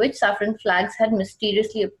mosque on which saffron flags had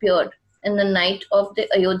mysteriously appeared in the night of the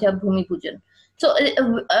Ayodhya Bhumi Pujan. So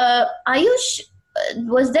Ayush,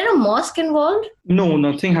 was there a mosque involved? No,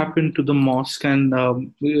 nothing happened to the mosque, and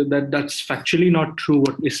that's factually not true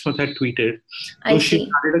what Ismat had tweeted. So she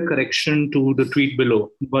added a correction to the tweet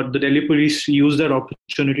below, but the Delhi police used that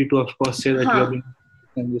opportunity to, of course, say that you have been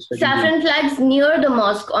saffron flags near the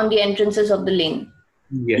mosque on the entrances of the lane.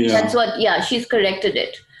 Yes. That's what, she's corrected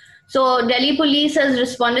it. So Delhi police has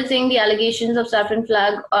responded saying the allegations of saffron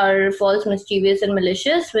flag are false, mischievous and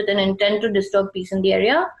malicious with an intent to disturb peace in the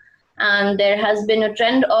area. And there has been a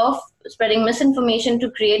trend of spreading misinformation to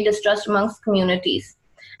create distrust amongst communities.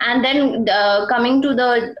 And then coming to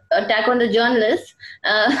the attack on the journalists,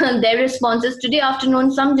 their responses today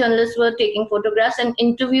afternoon, some journalists were taking photographs and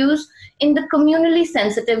interviews in the communally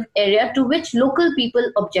sensitive area, to which local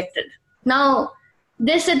people objected. Now,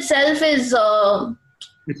 this itself is...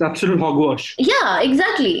 it's absolute hogwash. Yeah,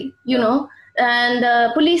 exactly. You know.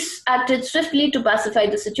 And police acted swiftly to pacify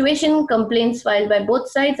the situation, complaints filed by both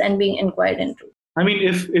sides and being inquired into. I mean,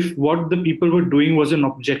 if what the people were doing was an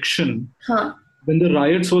objection, then the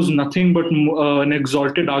riots was nothing but an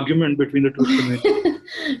exalted argument between the two communities.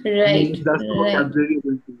 Right. That's what I'm really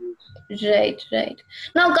going to use. Right.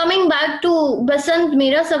 Now coming back to बसंत,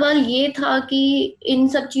 मेरा सवाल ये था कि इन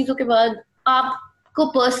सब चीजों के बाद आपको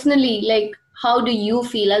personally, like, how do you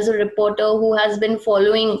feel as a reporter who has been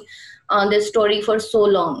following this story for so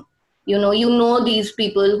long? You know these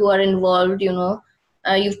people who are involved,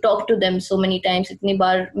 you've talked to them so many times, itni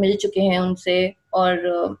baar mil chuke hain unse,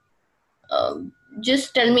 or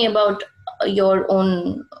just tell me about your own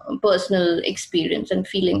personal experience and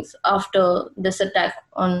feelings after this attack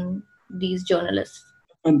on these journalists.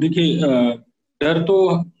 देखिए, डर तो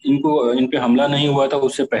इन पे हमला नहीं हुआ था,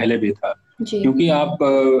 उससे पहले भी था, क्योंकि आप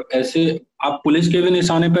पुलिस के भी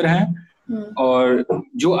निशाने पर हैं, और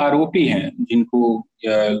जो आरोपी हैं,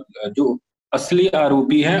 जो असली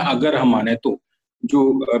आरोपी हैं, अगर हम माने तो, जो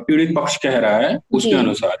पीड़ित पक्ष कह रहा है उसके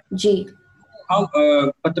अनुसार हम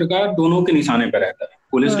पत्रकार दोनों के निशाने पर रहता है,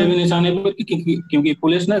 पुलिस के भी निशाने पर, क्योंकि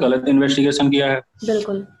पुलिस ने गलत इन्वेस्टिगेशन किया है।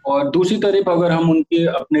 बिल्कुल। और दूसरी तरफ अगर हम उनके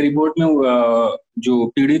अपने रिपोर्ट में जो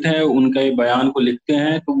पीड़ित है उनके बयान को लिखते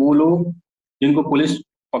हैं, तो वो लोग जिनको पुलिस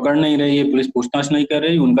पकड़ नहीं रही है, पुलिस पूछताछ नहीं कर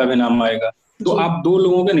रही, उनका भी नाम आएगा। तो आप दो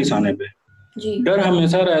लोगों के निशाने पे। डर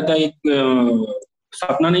हमेशा रहता है। एक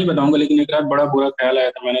सपना नहीं बताऊंगा, लेकिन एक रात बड़ा बुरा ख्याल आया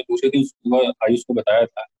था, मैंने दूसरे दिन सुबह आयुष को बताया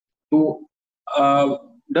था। तो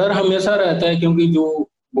डर हमेशा रहता है, क्योंकि जो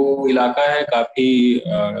वो इलाका है काफी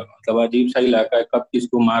मतलब अजीब सा इलाका है, कब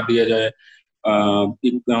किसको मार दिया जाए।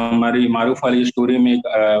 हमारी मारूफ वाली स्टोरी में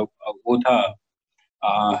वो था,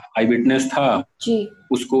 आई विटनेस था जी,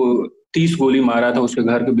 उसको 30 गोली मारा था उसके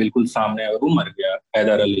घर के बिल्कुल सामने, और वो मर गया,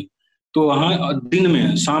 हैदर अली। तो वहाँ दिन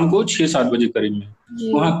में शाम को 6-7 बजे करीब में,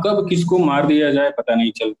 वहाँ कब किसको मार दिया जाए पता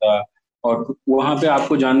नहीं चलता, और वहाँ पे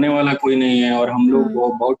आपको जानने वाला कोई नहीं है। और हम लोग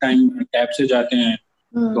बहुत टाइम कैब से जाते हैं,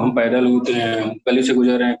 तो हम पैदल होते हैं, गली से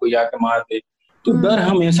गुजर रहे हैं, कोई आके मार दे, तो डर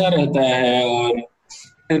हमेशा रहता है। और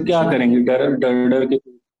फिर क्या करेंगे, डर के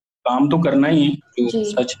काम तो करना ही है, जो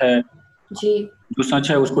सच है जी, जो सच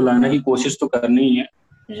है उसको लाने की कोशिश तो करनी ही है।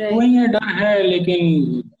 वही है, डर है,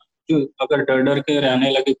 लेकिन जो अगर डर के रहने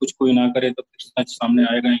लगे, कुछ कोई ना करे, तो फिर सच सामने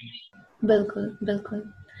आएगा ही नहीं। बिल्कुल बिल्कुल।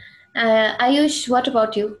 Ayush, what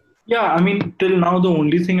about you? Yeah, I mean, till now, the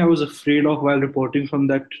only thing I was afraid of while reporting from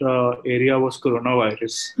that area was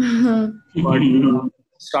coronavirus. But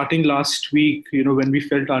starting last week, when we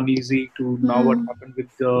felt uneasy to now what happened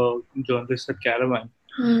with the journalists at Caravan,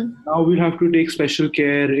 now we'll have to take special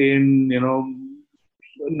care in,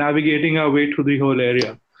 navigating our way through the whole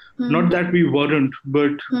area. Not that we weren't,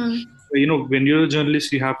 but when you're a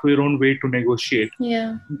journalist, you have your own way to negotiate.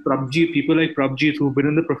 Yeah. People like Prabjit, who've been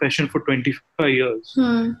in the profession for 25 years,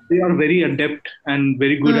 they are very adept and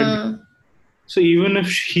very good at it. So even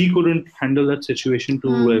if he couldn't handle that situation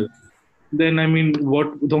too well, then I mean,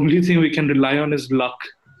 the only thing we can rely on is luck.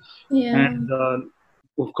 Yeah. And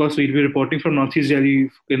of course, we'll be reporting from Northeast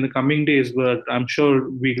Delhi in the coming days, but I'm sure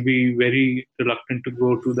we'll be very reluctant to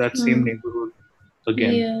go to that same neighborhood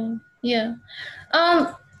again. Yeah.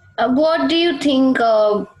 What do you think?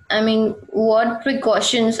 I mean, what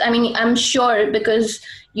precautions? I mean, I'm sure because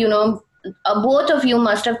both of you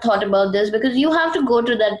must have thought about this, because you have to go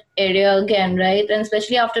to that area again, right? And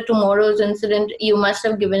especially after tomorrow's incident, you must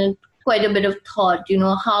have given it quite a bit of thought.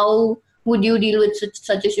 How would you deal with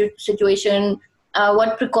such a situation?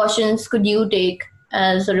 What precautions could you take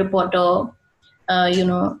as a reporter?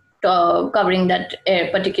 Covering that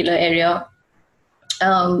particular area.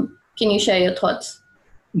 Can you share your thoughts?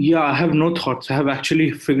 Yeah, I have no thoughts. I have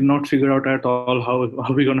actually not figured out at all how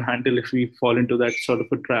we're going to handle if we fall into that sort of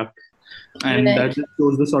a trap. And that just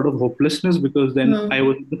shows the sort of hopelessness, because then I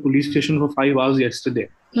was at the police station for 5 hours yesterday.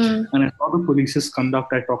 And I saw the police's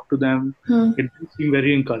conduct. I talked to them. It didn't seem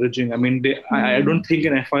very encouraging. I mean, I don't think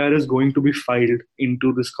an FIR is going to be filed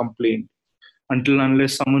into this complaint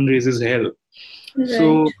unless someone raises hell. Right.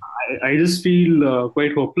 So I just feel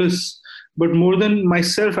quite hopeless. But more than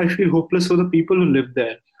myself, I feel hopeless for the people who live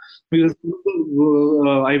there. Because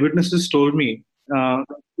eyewitnesses told me,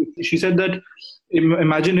 she said that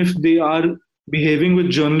imagine if they are behaving with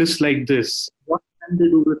journalists like this, what can they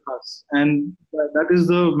do with us? And that is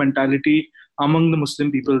the mentality among the Muslim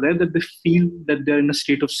people there, that they feel that they're in a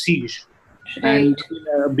state of siege. Right.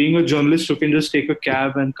 And being a journalist who can just take a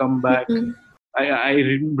cab and come back, I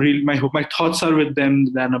really, my thoughts are with them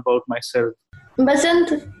than about myself.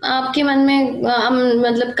 बसंत, आपके मन में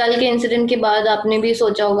मतलब कल के incident के बाद आपने भी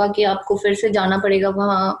सोचा होगा कि आपको फिर से जाना पड़ेगा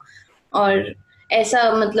वहाँ, और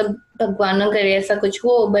ऐसा मतलब भगवान न करे ऐसा कुछ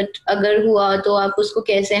हो, बट अगर हुआ तो आप उसको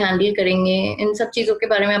कैसे हैंडल करेंगे? इन सब चीजों के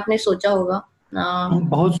बारे में आपने सोचा होगा?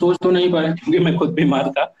 बहुत सोच तो नहीं पाए, क्योंकि मैं खुद बीमार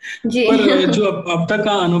था जी। पर जो अब तक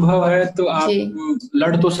का अनुभव है, तो आप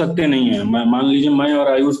लड़ तो सकते नहीं है। मान लीजिए मैं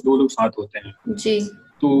और आयुष 2 लोग साथ होते हैं जी,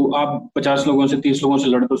 तो आप 50 लोगों से 30 लोगों से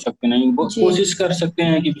लड़ तो सकते नहीं, वो कोशिश कर सकते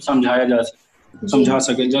हैं कि समझा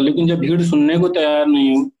सके, लेकिन जब भीड़ सुनने को तैयार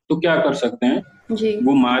नहीं हो तो क्या कर सकते हैं,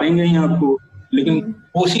 वो मारेंगे ही आपको। लेकिन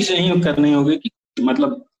कोशिश यही करनी होगी कि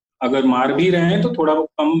मतलब अगर मार भी रहे हैं तो थोड़ा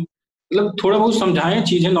कम, मतलब थोड़ा बहुत समझाएं,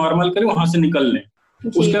 चीजें नॉर्मल करें, वहां से निकल लें,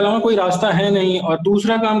 उसके अलावा कोई रास्ता है नहीं। और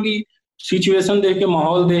दूसरा काम की सिचुएशन देख के,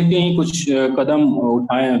 माहौल देख के ही कुछ कदम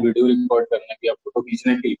उठाए हैं, वीडियो रिकॉर्ड करने की या फोटो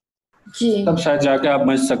खींचने की, तब शायद जाके आप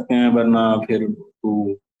बच सकते हैं, वरना फिर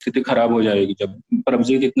तो स्थिति खराब हो जाएगी। जब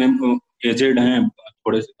प्रभजीत इतने एजेड हैं,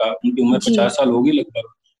 थोड़े से उनकी उम्र 50 साल होगी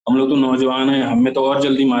लगभग, हम लोग तो नौजवान हैं, हमें तो और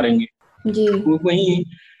जल्दी मारेंगे। वही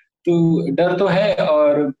तो डर तो है।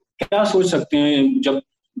 और क्या सोच सकते हैं, जब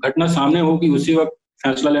घटना सामने होगी उसी वक्त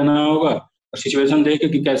फैसला लेना होगा, और सिचुएशन देख के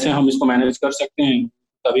कि कैसे हम इसको मैनेज कर सकते हैं,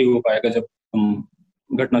 तभी हो पाएगा जब हम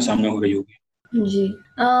घटना सामने हो रही होगी। जी,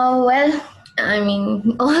 well, I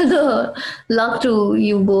mean, all the luck to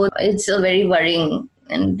you both. It's a very worrying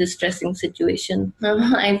and distressing situation.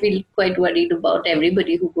 I feel quite worried about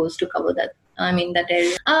everybody who goes to cover that. I mean, that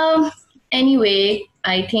area. Anyway,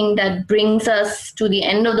 I think that brings us to the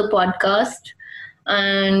end of the podcast.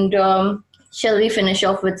 And shall we finish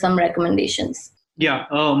off with some recommendations? Yeah,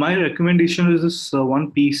 my recommendation is this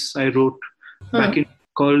one piece I wrote back in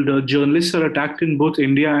called Journalists Are Attacked in Both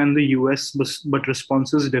India and the US, but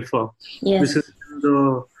Responses Differ. Yes. This is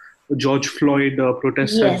the George Floyd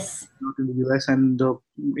protest in the US, and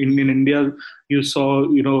in India, you saw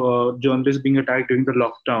journalists being attacked during the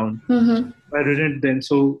lockdown. I read it then,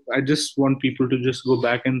 so I just want people to just go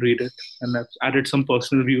back and read it, and I've added some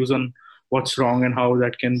personal views on what's wrong and how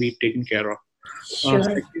that can be taken care of. Sure.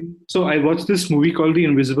 So I watched this movie called The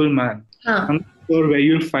Invisible Man. I'm not sure where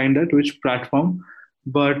you'll find it, which platform,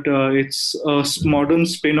 but it's a modern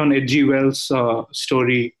spin on H.G. Wells'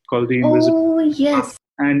 story called The Invisible Man. Oh, yes.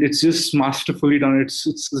 And it's just masterfully done. It's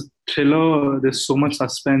a thriller. There's so much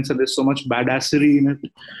suspense and there's so much badassery in it.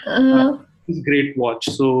 It's a great watch.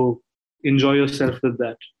 So enjoy yourself with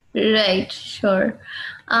that. Right, sure.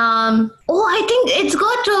 I think it's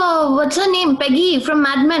got, what's her name? Peggy from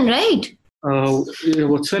Mad Men, right?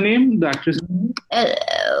 What's her name? The actress?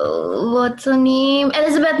 What's her name?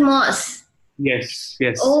 Elizabeth Moss. Yes.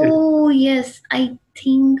 Oh, yes. I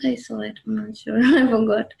think I saw it. I'm not sure. I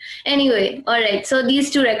forgot. Anyway, all right. So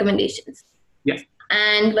these two recommendations. Yeah.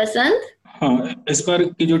 And Basant? हाँ, इस पर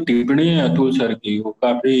की जो टिप्पणी है Atul sir की, वो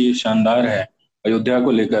काफी शानदार है, अयोध्या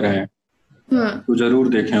को लेकर है, तो जरूर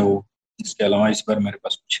देखें वो। इसके अलावा इस पर मेरे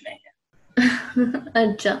पास कुछ नहीं है।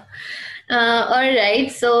 अच्छा. All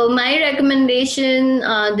right. So my recommendation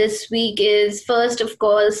this week is, first, of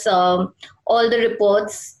course, all the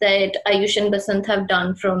reports that Ayush and Basant have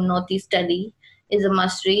done from Northeast Delhi is a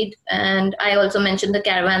must read. And I also mentioned the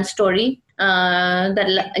caravan story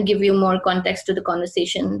that'll give you more context to the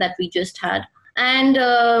conversation that we just had. And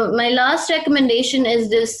my last recommendation is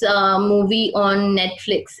this movie on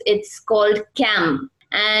Netflix. It's called Cam.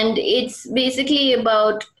 And it's basically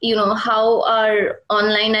about, how our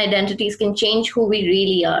online identities can change who we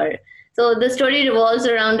really are. So the story revolves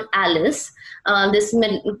around Alice, this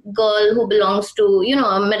girl who belongs to,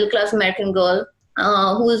 a middle-class American girl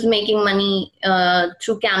who's making money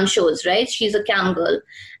through cam shows, right? She's a cam girl.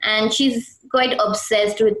 And she's quite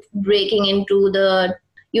obsessed with breaking into the,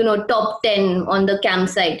 top 10 on the cam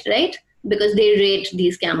site, right? Because they rate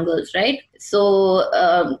these cam girls, right?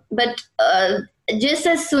 So, just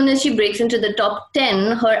as soon as she breaks into the top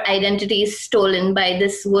 10, her identity is stolen by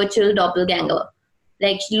this virtual doppelganger.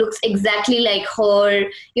 Like, she looks exactly like her.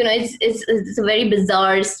 It's a very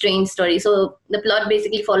bizarre, strange story. So the plot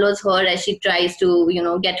basically follows her as she tries to,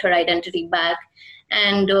 get her identity back.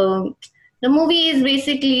 And the movie is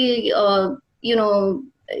basically,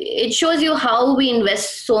 it shows you how we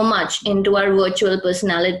invest so much into our virtual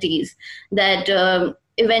personalities that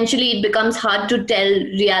eventually it becomes hard to tell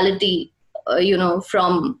reality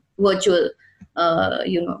from virtual,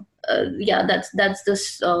 that's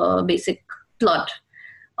this basic plot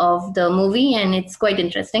of the movie, and it's quite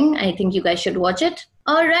interesting. I think you guys should watch it.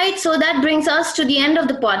 All right, so that brings us to the end of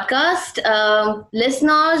the podcast.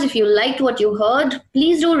 Listeners, if you liked what you heard,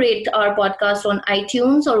 please do rate our podcast on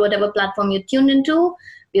iTunes or whatever platform you're tuned into.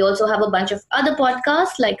 We also have a bunch of other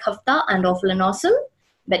podcasts like Hafta and Awful and Awesome.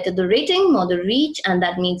 Better the rating, more the reach, and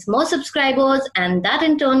that means more subscribers, and that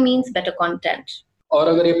in turn means better content. और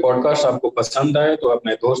अगर ये podcast आपको पसंद आए तो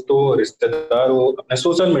अपने दोस्तों, रिश्तेदारों, अपने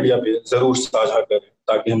सोशल मीडिया पे जरूर साझा करें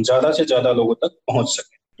ताकि हम ज्यादा से ज्यादा लोगों तक पहुंच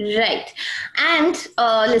सकें. Right. And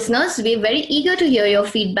listeners, we're very eager to hear your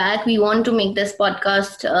feedback. We want to make this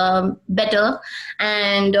podcast better.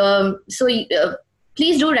 And so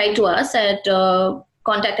please do write to us at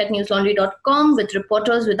contact@newslaundry.com with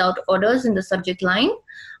Reporters Without Orders in the subject line.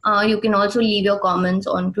 You can also leave your comments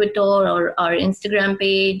on Twitter or our Instagram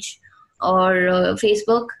page or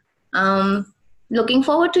Facebook. Looking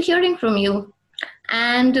forward to hearing from you.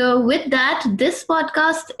 And with that, this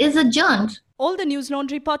podcast is adjourned. All the News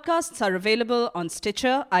Laundry podcasts are available on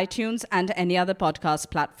Stitcher, iTunes, and any other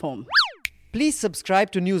podcast platform. Please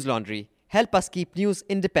subscribe to News Laundry. Help us keep news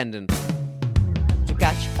independent. To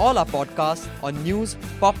catch all our podcasts on news,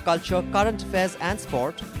 pop culture, current affairs, and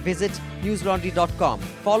sport, visit newslaundry.com.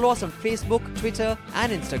 Follow us on Facebook, Twitter,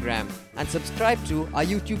 and Instagram, and subscribe to our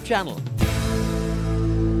YouTube channel.